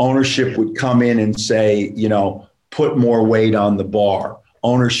 ownership would come in and say, put more weight on the bar.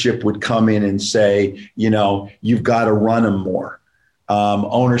 Ownership would come in and say, you've got to run them more.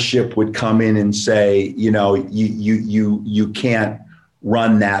 Ownership would come in and say, you can't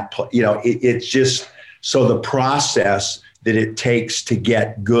run that. It's just, so the process that it takes to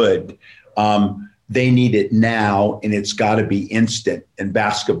get good, they need it now, and it's got to be instant. And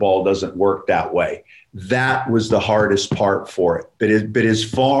basketball doesn't work that way. That was the hardest part for it. But as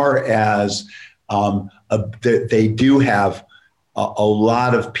far as they do have a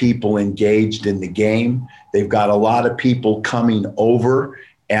lot of people engaged in the game. They've got a lot of people coming over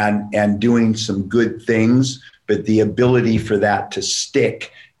and doing some good things, but the ability for that to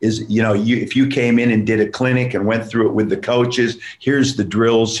stick is, if you came in and did a clinic and went through it with the coaches, here's the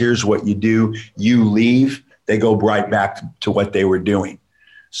drills, here's what you do, you leave, they go right back to what they were doing.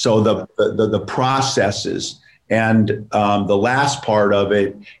 So the processes and the last part of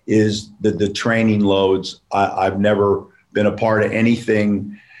it is the training loads. I've never been a part of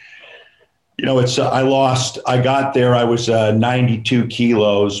anything. I got there, I was 92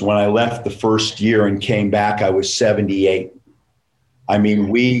 kilos. When I left the first year and came back, I was 78. I mean,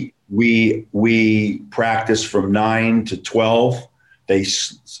 we practiced from 9 to 12.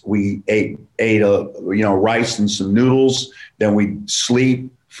 We ate rice and some noodles. Then we'd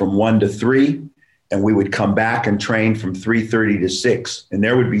sleep from 1 to 3, and we would come back and train from 3:30 to 6. And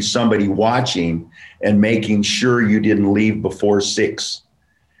there would be somebody watching and making sure you didn't leave before 6.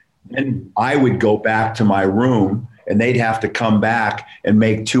 Then I would go back to my room, and they'd have to come back and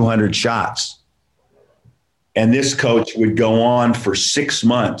make 200 shots. And this coach would go on for 6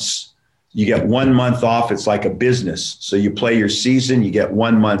 months. You get 1 month off. It's like a business. So you play your season, you get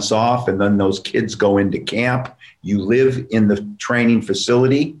 1 month off, and then those kids go into camp. You live in the training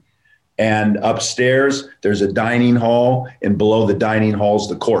facility, and upstairs there's a dining hall, and below the dining hall is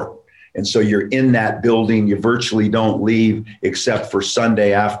the court. And so you're in that building. You virtually don't leave except for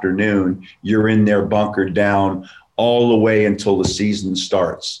Sunday afternoon. You're in there bunkered down all the way until the season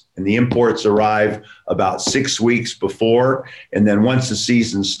starts. And the imports arrive about 6 weeks before. And then once the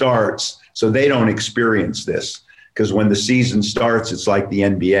season starts, so they don't experience this, because when the season starts, it's like the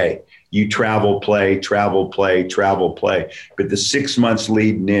NBA. You travel, play, travel, play, travel, play. But the 6 months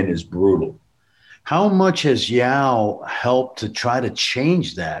leading in is brutal. How much has Yao helped to try to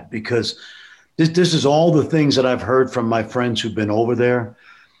change that? Because this is all the things that I've heard from my friends who've been over there.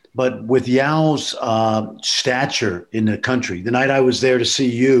 But with Yao's stature in the country, the night I was there to see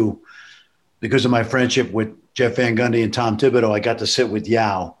you, because of my friendship with Jeff Van Gundy and Tom Thibodeau, I got to sit with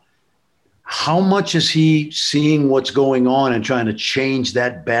Yao. How much is he seeing what's going on and trying to change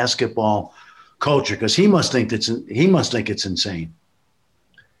that basketball culture? Because he must think it's insane.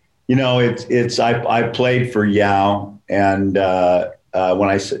 I played for Yao, and when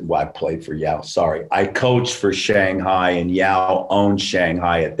I said, I played for Yao, sorry. I coached for Shanghai, and Yao owned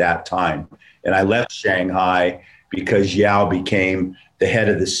Shanghai at that time. And I left Shanghai because Yao became the head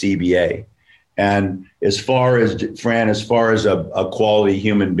of the CBA. And as far as a quality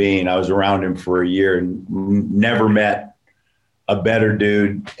human being, I was around him for a year and never met a better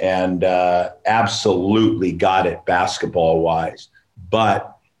dude, and absolutely got it basketball-wise.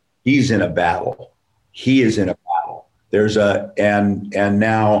 But he's in a battle. He is in a battle. And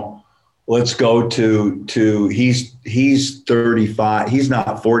now let's go to he's 35. He's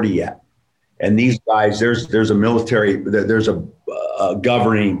not 40 yet. And these guys, there's a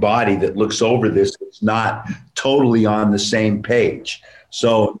governing body that looks over this. It's not totally on the same page.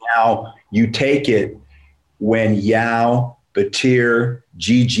 So now you take it when Yao, Batir,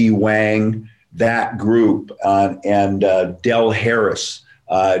 Gigi Wang, that group, and Del Harris,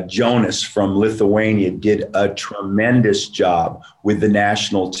 Jonas from Lithuania did a tremendous job with the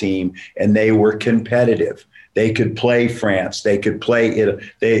national team, and they were competitive. They could play France. They could play it.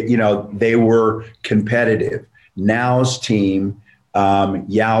 They were competitive. Now's team,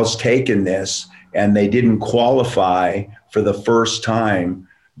 Yao's taken this, and they didn't qualify for the first time.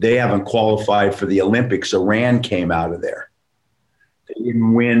 They haven't qualified for the Olympics. Iran came out of there. They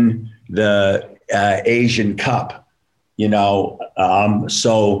didn't win the Asian Cup.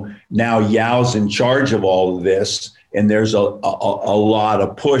 So now Yao's in charge of all of this, and there's a lot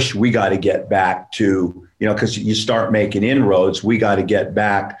of push. We got to get back to, because you start making inroads, we got to get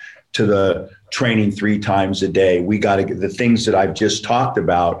back to the training 3 times a day. We got to get the things that I've just talked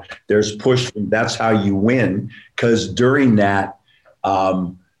about. There's push. That's how you win, because during that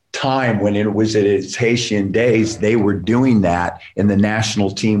time when it was at its Haitian days, they were doing that, and the national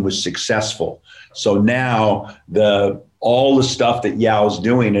team was successful. So now all the stuff that Yao's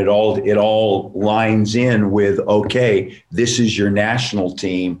doing, it all lines in with, okay, this is your national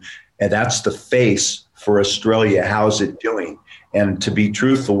team, and that's the face for Australia. How's it doing? And to be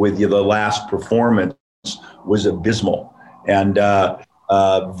truthful with you, the last performance was abysmal, and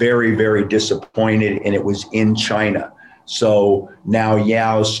very, very disappointed, and it was in China. So now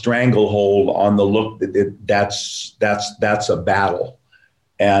Yao's stranglehold on the look, that's a battle,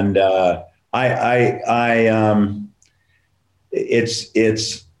 and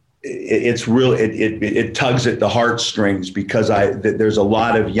it's real. It tugs at the heartstrings, because there's a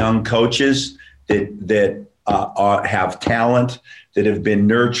lot of young coaches that have talent, that have been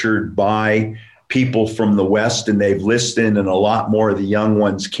nurtured by people from the West, and they've listened, and a lot more of the young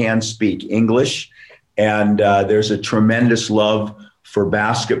ones can speak English. And there's a tremendous love for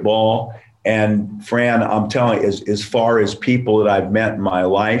basketball. And Fran, I'm telling you, as far as people that I've met in my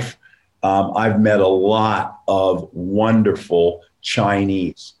life, I've met a lot of wonderful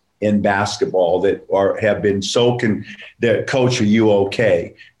Chinese in basketball that have been that, coach, are you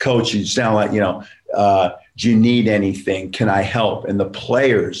okay? Coach, you sound like, do you need anything? Can I help? And the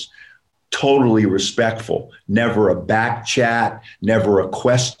players, totally respectful, never a back chat, never a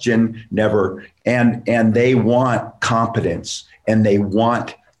question, never. And they want competence, and they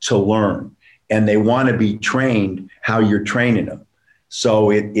want to learn, and they want to be trained how you're training them.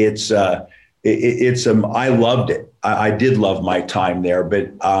 So I loved it. I did love my time there,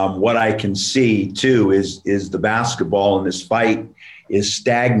 but what I can see too is the basketball in this fight is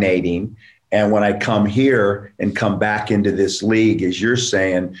stagnating. And when I come here and come back into this league, as you're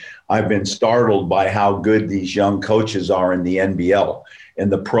saying, I've been startled by how good these young coaches are in the NBL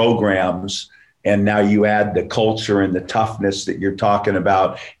and the programs. And now you add the culture and the toughness that you're talking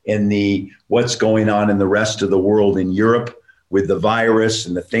about in what's going on in the rest of the world in Europe with the virus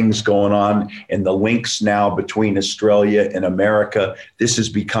and the things going on and the links now between Australia and America. This is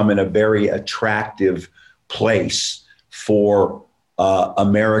becoming a very attractive place for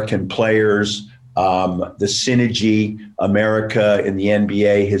American players. The synergy America and the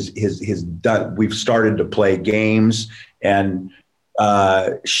NBA has done. We've started to play games and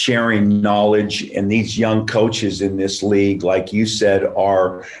sharing knowledge. And these young coaches in this league, like you said,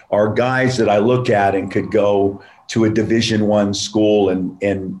 are guys that I look at and could go to a Division I school and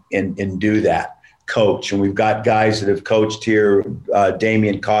do that, coach. And we've got guys that have coached here,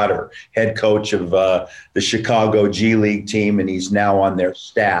 Damian Cotter, head coach of the Chicago G League team, and he's now on their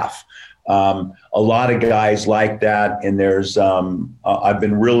staff. A lot of guys like that. And there's I've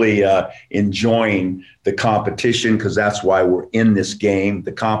been really enjoying the competition, because that's why we're in this game,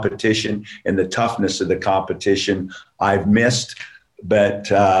 the competition and the toughness of the competition I've missed. But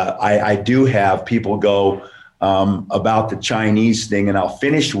I do have people go about the Chinese thing, and I'll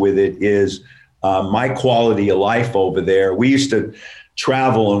finish with it, is my quality of life over there. We used to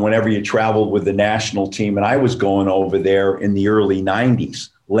travel, and whenever you traveled with the national team, and I was going over there in the early 90s,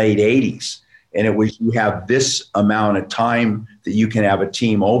 late 80s, and it was, you have this amount of time that you can have a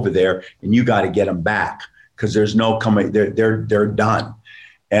team over there, and you got to get them back, because there's no coming, they're done.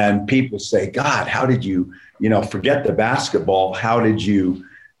 And people say, God, how did you, forget the basketball, how did you?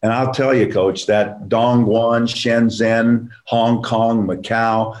 And I'll tell you, Coach, that Dongguan, Shenzhen, Hong Kong,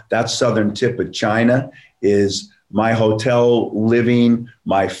 Macau, that southern tip of China is my hotel living,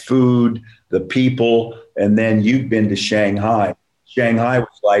 my food, the people. And then you've been to Shanghai. Shanghai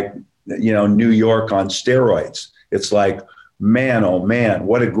was like, New York on steroids. It's like, man, oh man,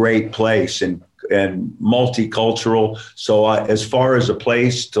 what a great place. And multicultural. So as far as a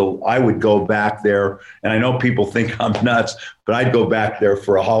place I would go back there, and I know people think I'm nuts, but I'd go back there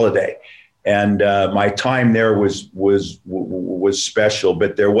for a holiday. And my time there was special,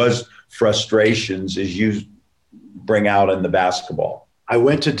 but there was frustrations, as you bring out in the basketball. I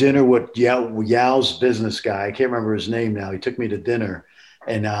went to dinner with Yao's business guy. I can't remember his name now. He took me to dinner,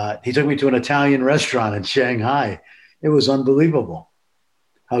 and he took me to an Italian restaurant in Shanghai. It was unbelievable.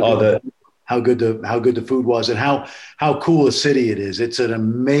 How good the food was, and how cool a city it is. It's an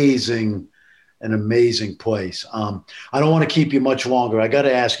amazing place. I don't want to keep you much longer. I got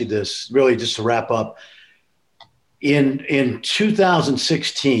to ask you this, really, just to wrap up. In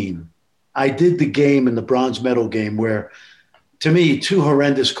 2016, I did the game in the bronze medal game where, to me, two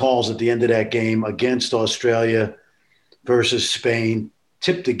horrendous calls at the end of that game against Australia versus Spain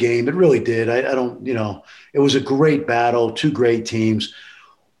tipped the game. It really did. I don't, it was a great battle, two great teams.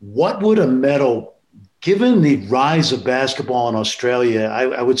 What would a medal, given the rise of basketball in Australia,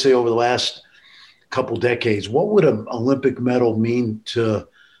 I would say over the last couple decades, what would an Olympic medal mean to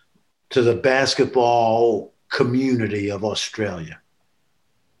the basketball community of Australia?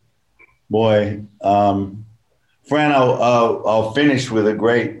 Boy, Fran, I'll finish with a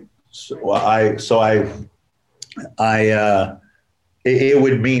great. It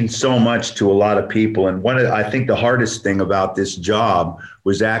would mean so much to a lot of people. And I think the hardest thing about this job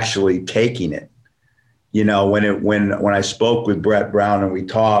was actually taking it. When I spoke with Brett Brown and we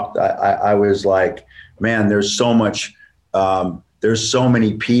talked, I was like, man, there's so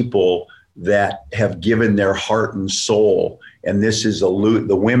many people that have given their heart and soul. And this is the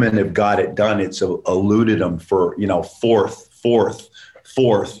women have got it done. It's eluded them for, fourth,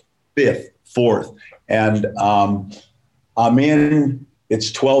 fifth, fourth. And,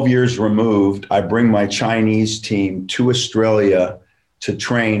 it's 12 years removed. I bring my Chinese team to Australia to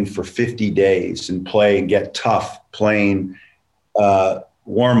train for 50 days and play and get tough playing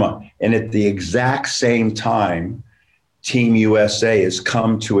warm up. And at the exact same time, Team USA has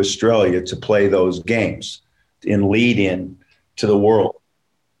come to Australia to play those games in lead in to the World.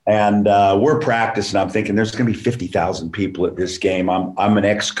 And we're practicing. I'm thinking there's going to be 50,000 people at this game. I'm an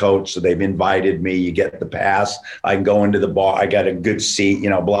ex-coach, so they've invited me. You get the pass. I can go into the bar. I got a good seat,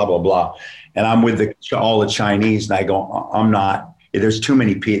 blah, blah, blah. And I'm with all the Chinese, and I go, I'm not. There's too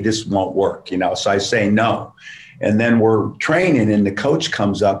many people. This won't work, So I say no. And then we're training, and the coach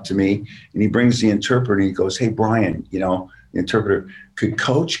comes up to me, and he brings the interpreter, and he goes, hey, Brian, the interpreter,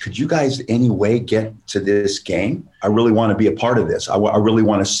 could you guys any way get to this game? I really want to be a part of this. I really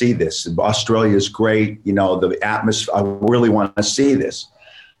want to see this. Australia is great. The atmosphere, I really want to see this.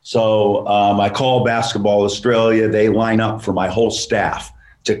 So I call Basketball Australia. They line up for my whole staff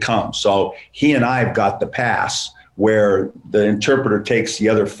to come. So he and I have got the pass where the interpreter takes the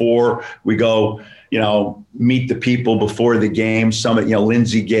other four. We go, meet the people before the game. Some,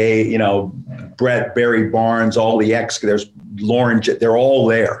 Lindsey Gay, Brett, Barry Barnes, all the there's Lauren, they're all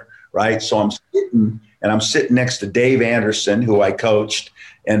there, right? So I'm sitting next to Dave Anderson, who I coached,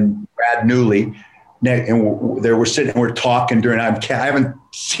 and Brad Newley. And we're sitting, we're talking during, I haven't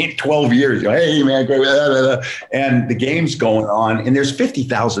seen 12 years. Hey, man, great. And the game's going on, and there's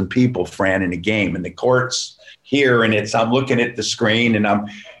 50,000 people, Fran, in the game, and the court's here, and I'm looking at the screen, and now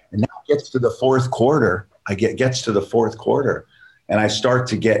it gets to the fourth quarter. Gets to the fourth quarter, and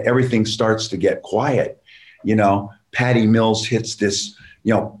everything starts to get quiet. Patty Mills hits this,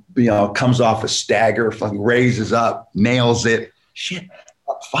 comes off a stagger, fucking raises up, nails it. Shit,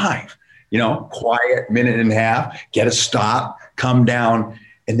 up 5. Quiet, minute and a half, get a stop, come down,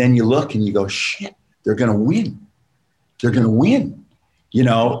 and then you look and you go, shit, they're going to win. They're going to win.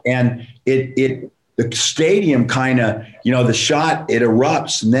 And the stadium kind of, the shot, it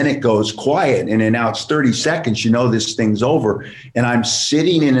erupts and then it goes quiet. And then now it's 30 seconds, this thing's over. And I'm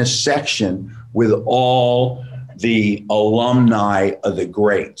sitting in a section with all the alumni of the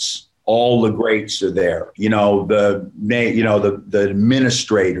greats. All the greats are there, the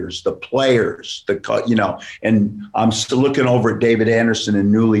administrators, the players, and I'm still looking over at David Anderson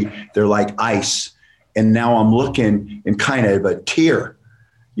and Newley. They're like ice. And now I'm looking in kind of a tear,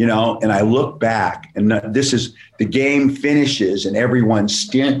 and I look back, and this is the game finishes and everyone's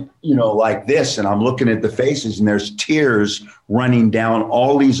like this. And I'm looking at the faces, and there's tears running down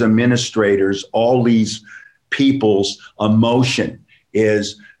all these administrators, all these people's emotion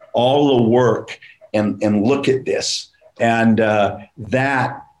is all the work and look at this. And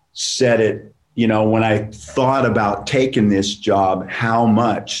that said it, when I thought about taking this job, how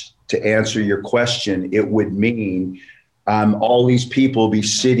much, to answer your question, it would mean all these people be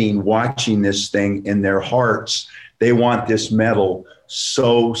sitting, watching this thing in their hearts. They want this medal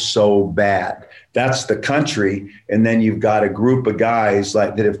so bad. That's the country. And then you've got a group of guys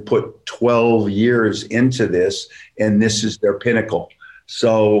that have put 12 years into this, and this is their pinnacle.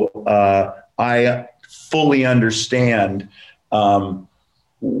 So I fully understand the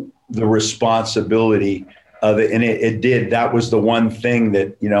responsibility of it. And it did. That was the one thing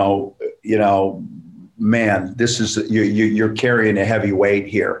that, man, this is, you're carrying a heavy weight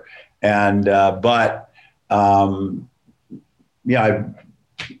here. And,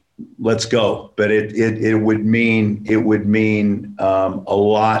 let's go. But it would mean a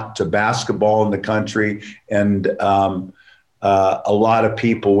lot to basketball in the country, and a lot of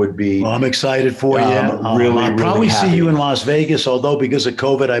people would be. Well, I'm excited for you. I'll probably see you in Las Vegas, although because of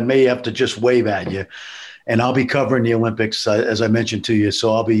COVID, I may have to just wave at you. And I'll be covering the Olympics, as I mentioned to you.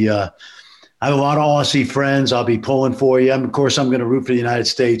 So I'll be. I have a lot of Aussie friends. I'll be pulling for you. Of course, I'm going to root for the United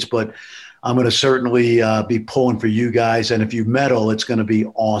States, but I'm going to certainly be pulling for you guys. And if you medal, it's going to be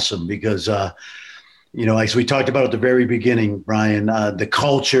awesome because, as we talked about at the very beginning, Brian, the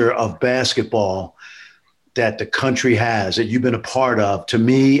culture of basketball that the country has, that you've been a part of, to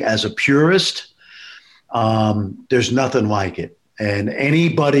me as a purist, there's nothing like it. And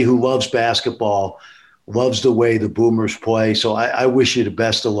anybody who loves basketball loves the way the Boomers play. So I wish you the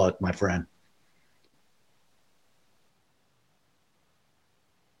best of luck, my friend.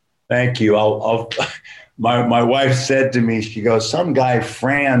 Thank you. My wife said to me, she goes, some guy,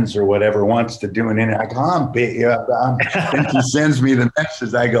 Franz or whatever, wants to do an interview. I go, and she sends me the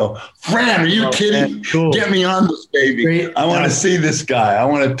message. I go, Fran, are you kidding? Man, cool. Get me on this, baby. Great. I want to see this guy. I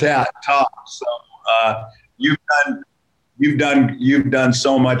want to talk. So you've done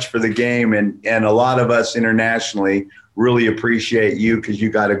so much for the game, and a lot of us internationally really appreciate you because you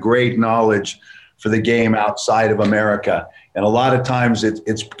got a great knowledge for the game outside of America. And a lot of times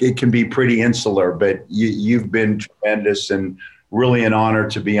it can be pretty insular, but you've been tremendous, and really an honor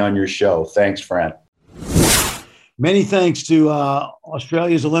to be on your show. Thanks, Fran. Many thanks to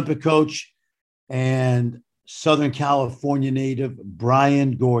Australia's Olympic coach and Southern California native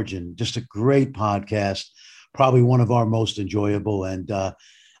Brian Goorjian. Just a great podcast, probably one of our most enjoyable. And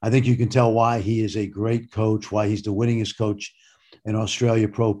I think you can tell why he is a great coach, why he's the winningest coach in Australia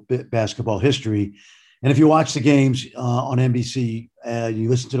pro basketball history. And if you watch the games on NBC, you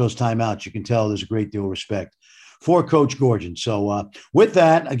listen to those timeouts, you can tell there's a great deal of respect for Coach Goorjian. So with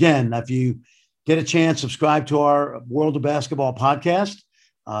that, again, if you get a chance, subscribe to our World of Basketball podcast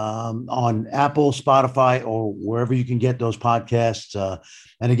on Apple, Spotify, or wherever you can get those podcasts.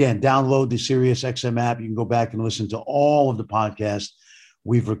 And again, download the SiriusXM app. You can go back and listen to all of the podcasts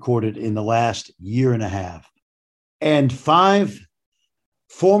we've recorded in the last year and a half. And 5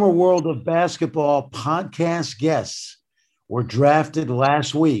 former World of Basketball podcast guests were drafted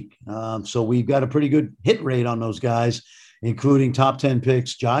last week. So we've got a pretty good hit rate on those guys, including top 10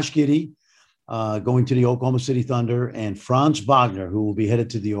 picks, Josh Giddey, going to the Oklahoma City Thunder, and Franz Wagner, who will be headed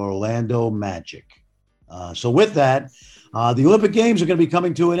to the Orlando Magic. So with that, the Olympic Games are going to be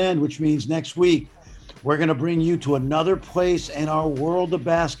coming to an end, which means next week we're going to bring you to another place in our world of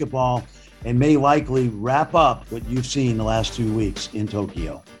basketball and may likely wrap up what you've seen the last 2 weeks in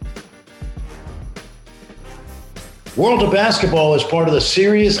Tokyo. World of Basketball is part of the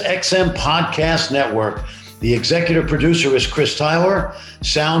SiriusXM Podcast Network. The executive producer is Chris Tyler.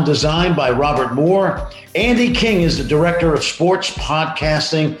 Sound design by Robert Moore. Andy King is the director of sports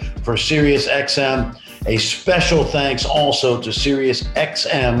podcasting for SiriusXM. A special thanks also to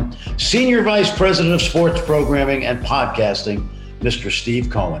SiriusXM Senior Vice President of Sports Programming and Podcasting, Mr. Steve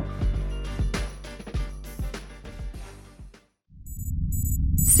Cohen.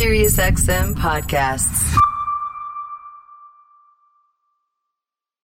 SiriusXM Podcasts.